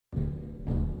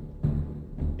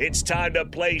It's time to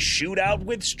play Shootout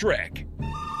with Strick.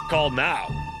 Call now,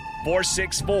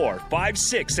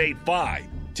 464-5685,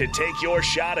 to take your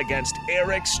shot against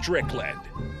Eric Strickland.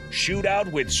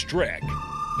 Shootout with Strick.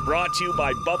 Brought to you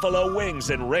by Buffalo Wings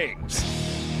and Rings.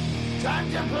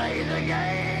 Time to play the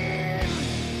game!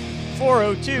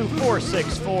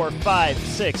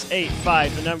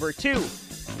 402-464-5685, the number 2,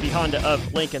 the Honda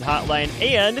of Lincoln hotline,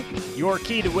 and your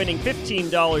key to winning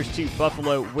 $15 to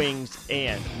Buffalo Wings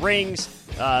and Rings.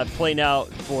 Play now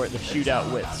for the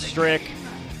Shootout with Strick.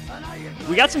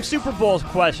 We got some Super Bowl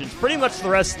questions pretty much the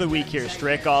rest of the week here,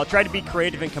 Strick. I'll try to be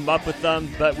creative and come up with them,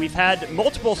 but we've had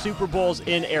multiple Super Bowls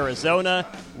in Arizona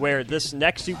where this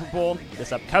next Super Bowl,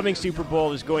 this upcoming Super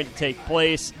Bowl, is going to take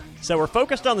place. So we're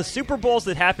focused on the Super Bowls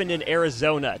that happened in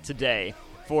Arizona today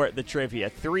for the trivia.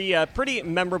 3 pretty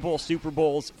memorable Super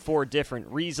Bowls for different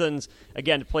reasons.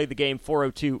 Again, to play the game,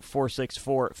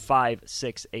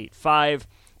 402-464-5685.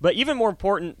 But even more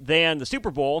important than the Super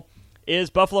Bowl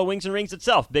is Buffalo Wings and Rings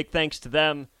itself. Big thanks to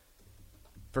them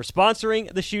for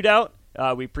sponsoring the Shootout.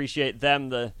 We appreciate them,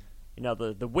 the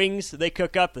wings they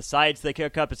cook up, the sides they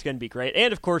cook up. It's going to be great.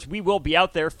 And, of course, we will be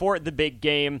out there for the big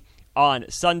game on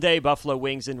Sunday, Buffalo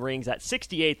Wings and Rings at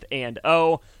 68th and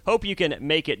O. Hope you can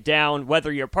make it down,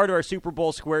 whether you're part of our Super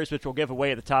Bowl squares, which we'll give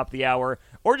away at the top of the hour,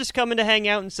 or just come in to hang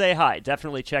out and say hi.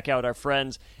 Definitely check out our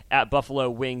friends at Buffalo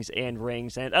Wings and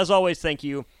Rings. And as always, thank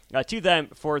you to them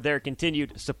for their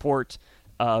continued support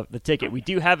of the ticket. We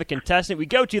do have a contestant. We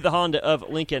go to the Honda of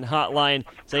Lincoln hotline.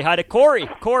 Say hi to Corey.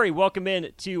 Corey, welcome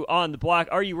in to On the Block.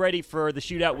 Are you ready for the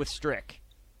Shootout with Strick?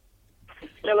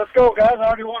 Yeah, let's go, guys. I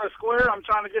already won a square. I'm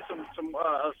trying to get some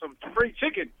free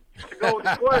chicken to go with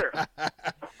the square.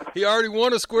 He already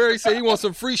won a square. He said he wants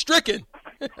some free stricken.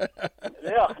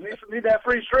 Yeah, need that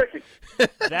free stricken.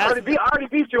 I already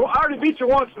beat you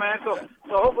once, man. So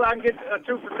hopefully I can get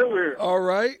 2 for 2 here. All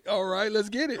right. Let's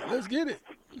get it.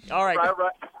 All right.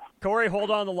 Right. Corey, hold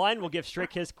on the line. We'll give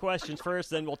Strick his questions first,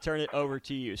 then we'll turn it over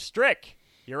to you. Strick,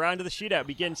 your round of the Shootout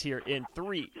begins here in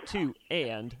 3, 2,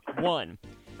 and 1.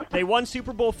 They won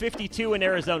Super Bowl 52 in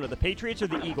Arizona. The Patriots or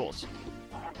the Eagles?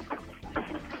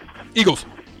 Eagles.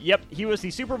 Yep, he was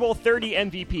the Super Bowl 30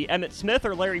 MVP. Emmitt Smith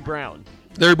or Larry Brown?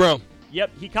 Larry Brown.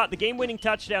 Yep, he caught the game-winning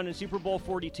touchdown in Super Bowl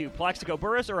 42. Plaxico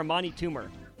Burress or Amani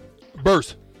Toomer?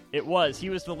 Burst. It was.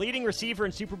 He was the leading receiver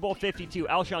in Super Bowl 52.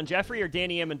 Alshon Jeffrey or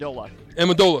Danny Amendola?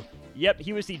 Amendola. Yep,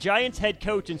 he was the Giants head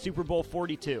coach in Super Bowl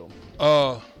 42.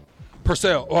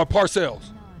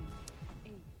 Parcells.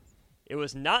 It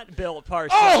was not Bill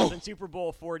Parcells in Super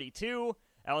Bowl 42.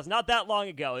 That was not that long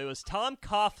ago. It was Tom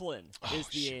Coughlin is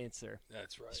the answer.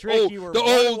 That's right. Strick, you were the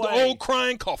old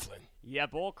crying Coughlin.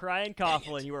 Yep, old crying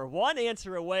Coughlin. You were one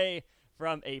answer away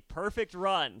from a perfect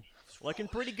run. Looking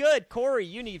pretty good. Corey,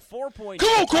 you need 4 points.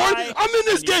 Come on, Corey. I'm in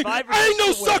this game. I ain't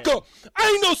no sucker.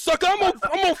 I'm gonna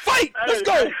fight. Let's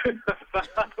go.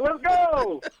 Let's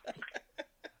go.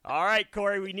 All right,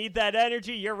 Corey, we need that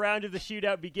energy. Your round of the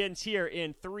Shootout begins here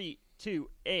in 3, 2,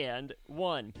 and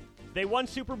 1. They won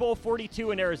Super Bowl 42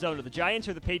 in Arizona. The Giants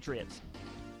or the Patriots?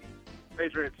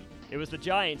 Patriots. It was the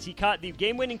Giants. He caught the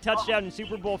game-winning touchdown in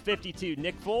Super Bowl 52.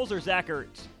 Nick Foles or Zach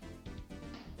Ertz?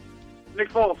 Nick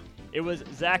Foles. It was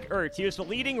Zach Ertz. He was the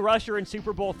leading rusher in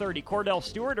Super Bowl 30. Cordell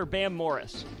Stewart or Bam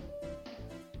Morris?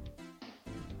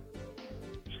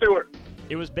 Stewart.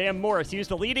 It was Bam Morris. He was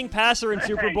the leading passer in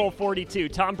Super Bowl 42.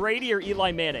 Tom Brady or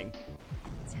Eli Manning?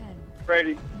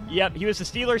 Brady. Yep, he was the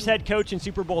Steelers head coach in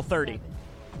Super Bowl 30.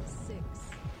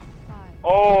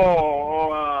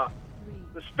 The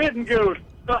spitting goose.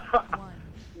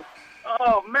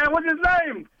 Oh, man, what's his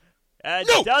name?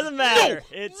 It doesn't matter.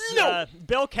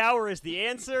 Bill Cowher is the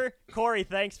answer. Corey,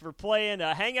 thanks for playing.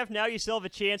 Hang up now. You still have a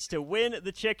chance to win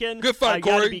the chicken. Good fight,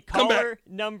 Corey. Be Come back. caller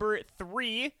number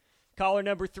 3. Caller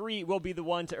number 3 will be the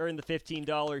one to earn the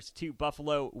 $15 to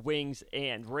Buffalo Wings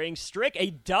and Rings. Strick,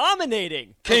 a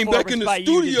dominating came back in the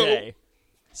studio.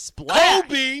 Splash.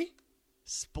 Kobe.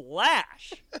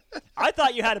 Splash. I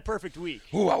thought you had a perfect week.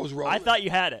 Ooh, I was rolling. I thought you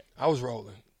had it. I was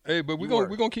rolling. Hey, but we're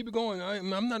gonna keep it going.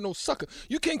 I'm not no sucker.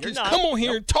 You can't just not. come on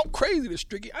here and talk crazy to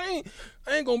Stricky. I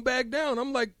ain't gonna back down.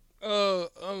 I'm like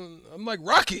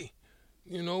Rocky.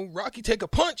 You know, Rocky take a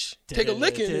punch, take a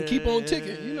licking, and keep on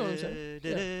ticking. You know what I'm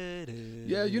saying?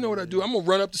 Yeah, you know what I do. I'm gonna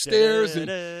run up the stairs and.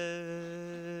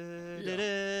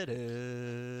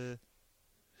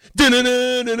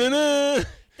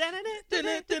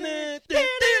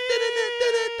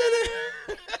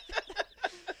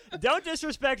 Don't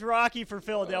disrespect Rocky for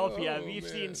Philadelphia. We've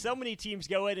seen so many teams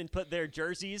go in and put their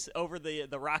jerseys over the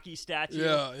Rocky statue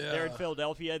there in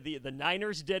Philadelphia. The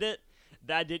Niners did it.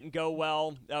 That didn't go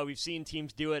well. We've seen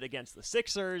teams do it against the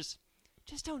Sixers.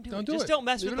 just don't do it. Just don't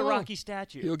mess with the Rocky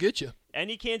statue. He'll get you.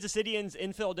 Any Kansas Cityans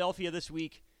in Philadelphia this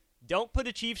week, don't put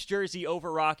a Chiefs jersey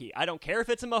over Rocky. I don't care if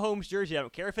it's a Mahomes jersey. I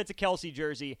don't care if it's a Kelsey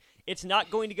jersey. It's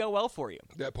not going to go well for you.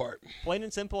 That part. Plain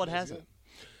and simple, it hasn't.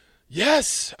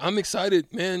 Yes, I'm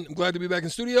excited, man. I'm glad to be back in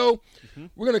studio. Mm-hmm.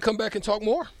 We're going to come back and talk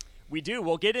more. We do.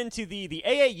 We'll get into the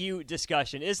AAU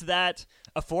discussion. Is that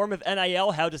a form of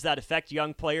NIL? How does that affect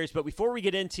young players? But before we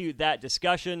get into that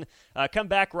discussion, come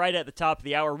back right at the top of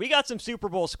the hour. We got some Super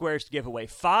Bowl squares to give away.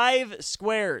 5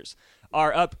 squares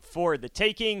are up for the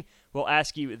taking. We'll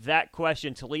ask you that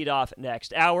question to lead off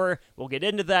next hour. We'll get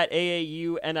into that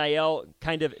AAU NIL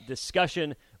kind of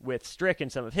discussion with Strick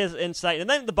and some of his insight. And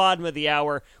then at the bottom of the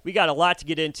hour, we got a lot to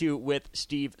get into with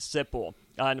Steve Sipple.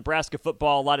 Nebraska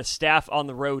football, a lot of staff on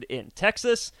the road in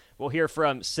Texas. We'll hear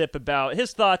from Sip about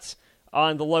his thoughts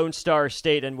on the Lone Star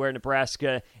State and where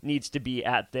Nebraska needs to be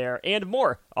at there, and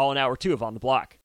more, all in hour 2 of On the Block.